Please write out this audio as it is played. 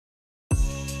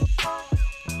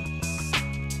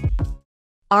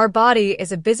Our body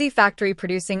is a busy factory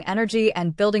producing energy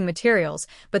and building materials,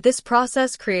 but this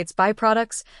process creates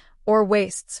byproducts, or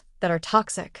wastes, that are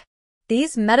toxic.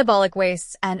 These metabolic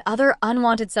wastes and other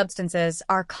unwanted substances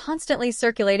are constantly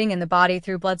circulating in the body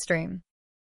through bloodstream.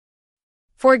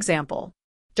 For example,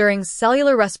 during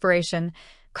cellular respiration,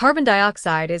 carbon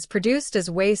dioxide is produced as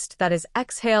waste that is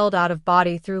exhaled out of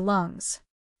body through lungs.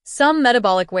 Some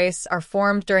metabolic wastes are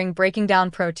formed during breaking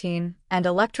down protein, and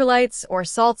electrolytes or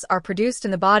salts are produced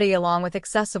in the body along with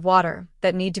excessive water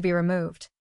that need to be removed.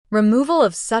 Removal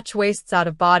of such wastes out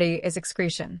of body is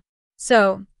excretion.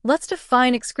 So, let's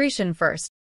define excretion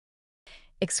first.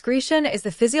 Excretion is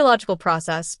the physiological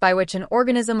process by which an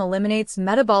organism eliminates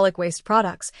metabolic waste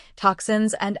products,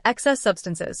 toxins, and excess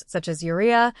substances such as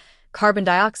urea, carbon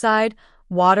dioxide,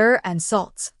 water, and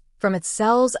salts from its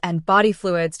cells and body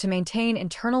fluids to maintain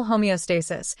internal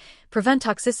homeostasis, prevent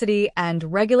toxicity,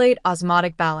 and regulate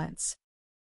osmotic balance.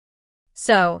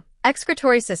 So,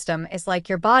 excretory system is like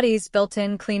your body's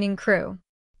built-in cleaning crew.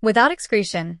 Without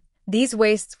excretion, these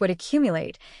wastes would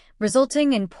accumulate,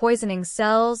 resulting in poisoning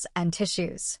cells and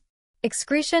tissues.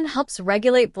 Excretion helps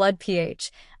regulate blood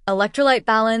pH, electrolyte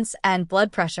balance, and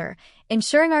blood pressure,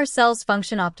 ensuring our cells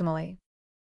function optimally.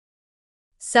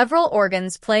 Several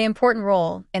organs play an important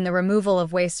role in the removal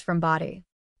of waste from body,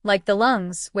 like the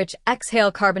lungs, which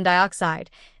exhale carbon dioxide,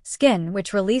 skin,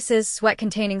 which releases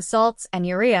sweat-containing salts and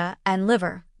urea, and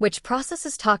liver, which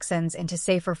processes toxins into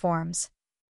safer forms.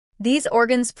 These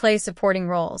organs play supporting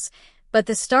roles, but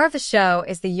the star of the show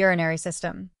is the urinary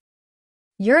system.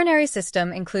 Urinary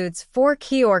system includes 4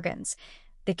 key organs: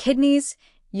 the kidneys,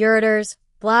 ureters,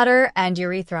 bladder, and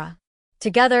urethra.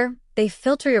 Together, they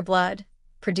filter your blood,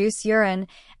 produce urine,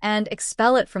 and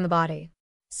expel it from the body.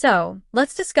 So,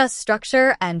 let's discuss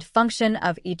structure and function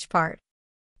of each part.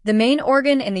 The main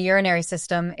organ in the urinary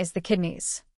system is the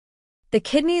kidneys. The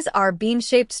kidneys are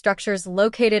bean-shaped structures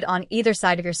located on either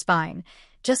side of your spine,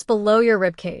 just below your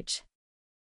ribcage.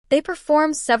 They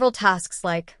perform several tasks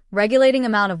like regulating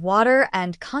amount of water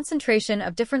and concentration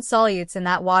of different solutes in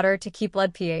that water to keep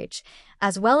blood pH,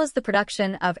 as well as the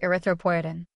production of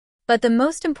erythropoietin. But the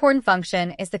most important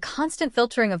function is the constant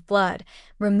filtering of blood,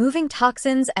 removing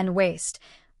toxins and waste,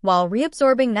 while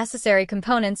reabsorbing necessary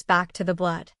components back to the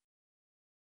blood.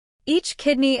 Each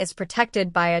kidney is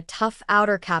protected by a tough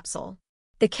outer capsule.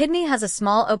 The kidney has a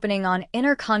small opening on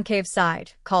inner concave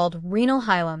side, called renal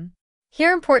hilum.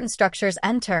 Here important structures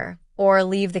enter, or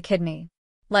leave the kidney.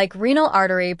 Like renal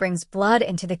artery brings blood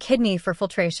into the kidney for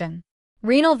filtration.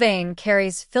 Renal vein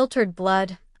carries filtered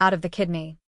blood out of the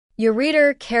kidney.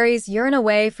 Ureter carries urine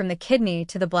away from the kidney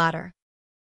to the bladder.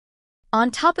 On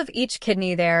top of each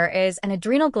kidney there is an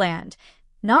adrenal gland,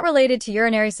 not related to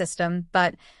urinary system,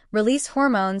 but release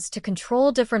hormones to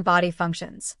control different body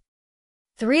functions.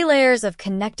 3 layers of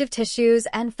connective tissues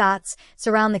and fats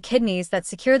surround the kidneys that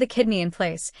secure the kidney in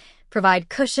place, provide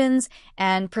cushions,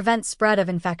 and prevent spread of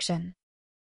infection.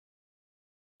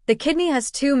 The kidney has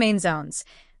 2 main zones.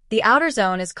 The outer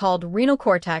zone is called renal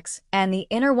cortex, and the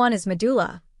inner one is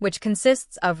medulla, which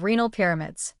consists of renal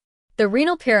pyramids. The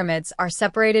renal pyramids are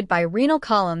separated by renal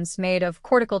columns made of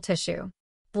cortical tissue.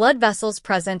 Blood vessels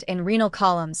present in renal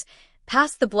columns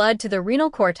pass the blood to the renal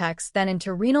cortex, then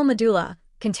into renal medulla,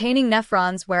 containing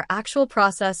nephrons where actual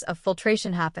process of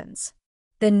filtration happens.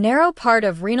 The narrow part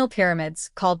of renal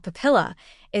pyramids, called papilla,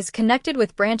 is connected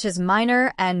with branches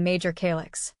minor and major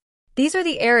calyx. These are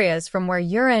the areas from where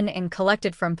urine is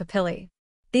collected from papillae.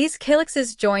 These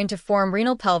calyxes join to form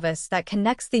renal pelvis that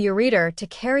connects the ureter to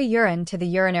carry urine to the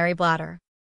urinary bladder.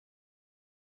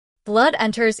 Blood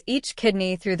enters each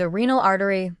kidney through the renal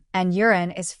artery, and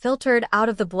urine is filtered out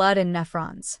of the blood in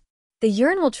nephrons. The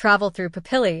urine will travel through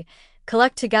papillae,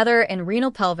 collect together in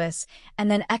renal pelvis, and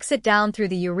then exit down through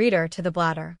the ureter to the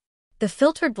bladder. The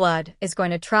filtered blood is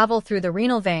going to travel through the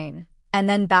renal vein, and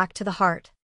then back to the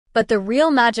heart. But the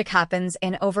real magic happens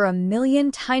in over 1 million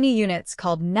tiny units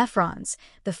called nephrons,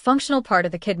 the functional part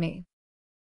of the kidney.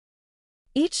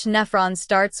 Each nephron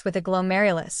starts with a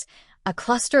glomerulus, a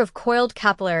cluster of coiled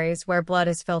capillaries where blood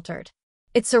is filtered.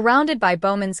 It's surrounded by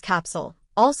Bowman's capsule,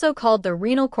 also called the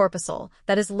renal corpuscle,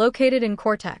 that is located in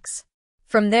cortex.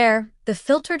 From there, the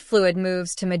filtered fluid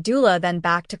moves to medulla, then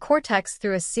back to cortex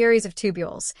through a series of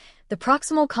tubules: the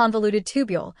proximal convoluted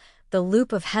tubule, the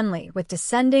loop of Henle with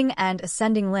descending and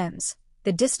ascending limbs,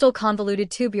 the distal convoluted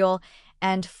tubule,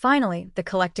 and finally, the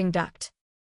collecting duct.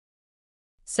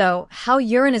 So, how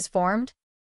urine is formed?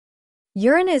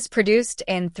 Urine is produced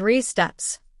in 3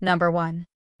 steps. Number 1.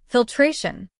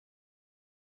 Filtration.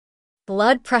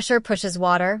 Blood pressure pushes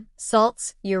water,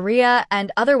 salts, urea,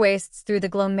 and other wastes through the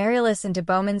glomerulus into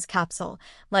Bowman's capsule,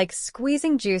 like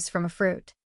squeezing juice from a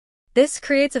fruit. This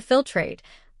creates a filtrate,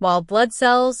 while blood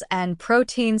cells and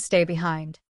proteins stay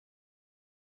behind.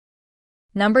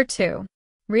 Number 2.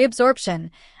 Reabsorption.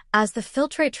 As the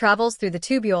filtrate travels through the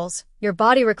tubules, your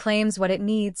body reclaims what it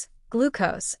needs: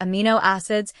 glucose, amino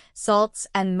acids, salts,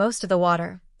 and most of the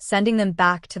water, sending them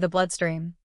back to the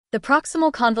bloodstream. The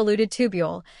proximal convoluted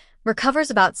tubule recovers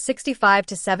about 65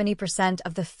 to 70%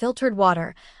 of the filtered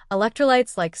water,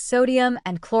 electrolytes like sodium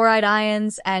and chloride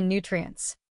ions, and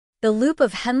nutrients. The loop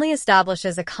of Henle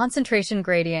establishes a concentration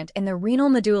gradient in the renal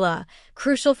medulla,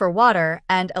 crucial for water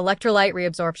and electrolyte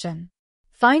reabsorption.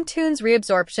 Fine-tunes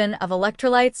reabsorption of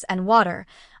electrolytes and water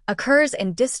occurs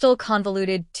in distal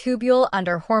convoluted tubule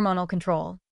under hormonal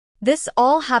control. This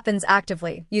all happens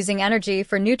actively, using energy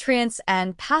for nutrients,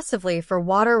 and passively for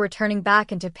water returning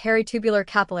back into peritubular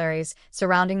capillaries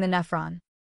surrounding the nephron.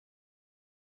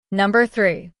 Number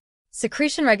 3.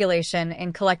 Secretion regulation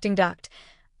in collecting duct.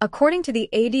 According to the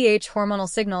ADH hormonal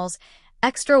signals,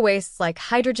 extra wastes like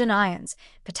hydrogen ions,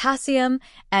 potassium,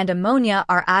 and ammonia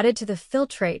are added to the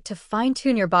filtrate to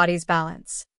fine-tune your body's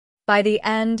balance. By the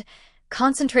end,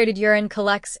 concentrated urine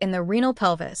collects in the renal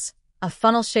pelvis, a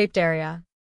funnel-shaped area.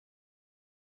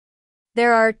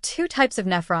 There are 2 types of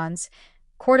nephrons: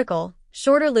 cortical,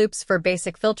 shorter loops for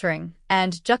basic filtering,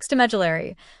 and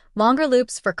juxtamedullary, longer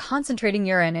loops for concentrating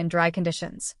urine in dry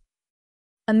conditions.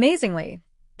 Amazingly,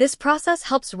 this process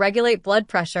helps regulate blood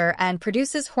pressure and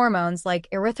produces hormones like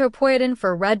erythropoietin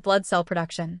for red blood cell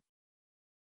production.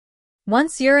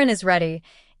 Once urine is ready,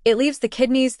 it leaves the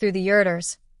kidneys through the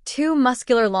ureters, 2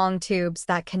 muscular long tubes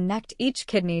that connect each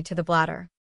kidney to the bladder.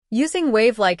 Using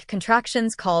wave-like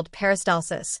contractions called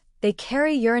peristalsis, they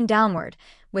carry urine downward,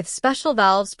 with special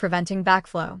valves preventing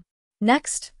backflow.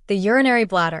 Next, the urinary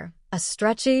bladder, a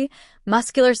stretchy,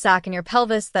 muscular sac in your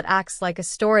pelvis that acts like a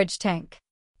storage tank.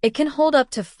 It can hold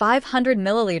up to 500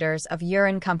 milliliters of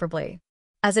urine comfortably.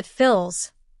 As it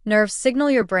fills, nerves signal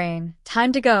your brain,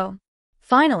 time to go.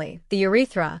 Finally, the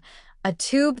urethra, a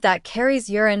tube that carries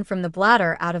urine from the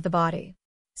bladder out of the body.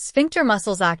 Sphincter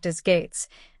muscles act as gates,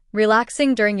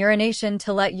 relaxing during urination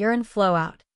to let urine flow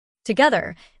out.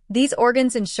 Together, these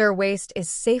organs ensure waste is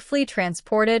safely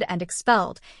transported and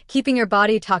expelled, keeping your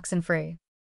body toxin-free.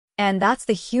 And that's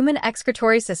the Human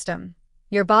Excretory System,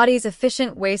 your body's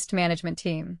efficient waste management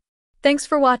team. Thanks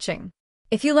for watching.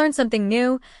 If you learned something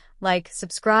new, like,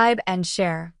 subscribe, and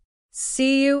share.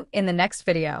 See you in the next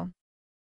video.